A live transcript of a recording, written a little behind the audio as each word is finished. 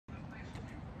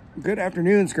Good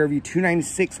afternoon, Scurvy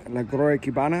 296 La Gloria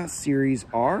Cubana Series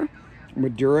R.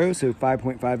 Maduro, so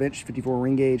 5.5 inch, 54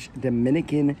 ring gauge,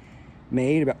 Dominican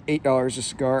made, about $8 a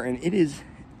cigar, and it is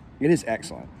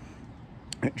excellent.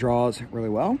 It draws really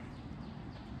well,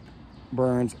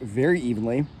 burns very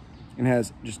evenly, and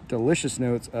has just delicious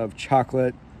notes of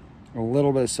chocolate, a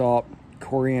little bit of salt,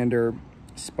 coriander,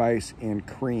 spice, and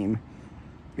cream.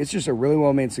 It's just a really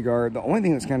well-made cigar. The only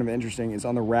thing that's kind of interesting is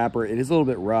on the wrapper. It is a little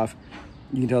bit rough.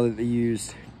 You can tell that they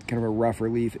used kind of a rough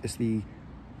relief. It's the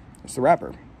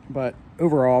wrapper. But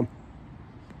overall,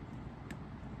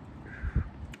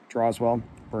 draws well,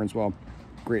 burns well,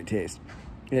 great taste.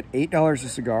 At $8 a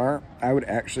cigar, I would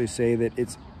actually say that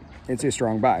it's a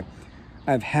strong buy.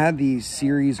 I've had the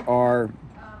Series R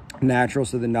natural,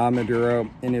 so the non-Maduro,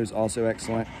 and it was also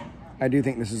excellent. I do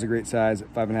think this is a great size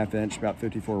at 5.5 inch, about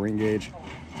 54 ring gauge.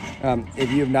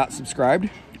 If you have not subscribed,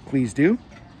 please do.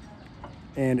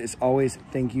 And as always,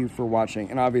 thank you for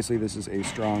watching. And obviously, this is a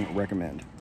strong recommend.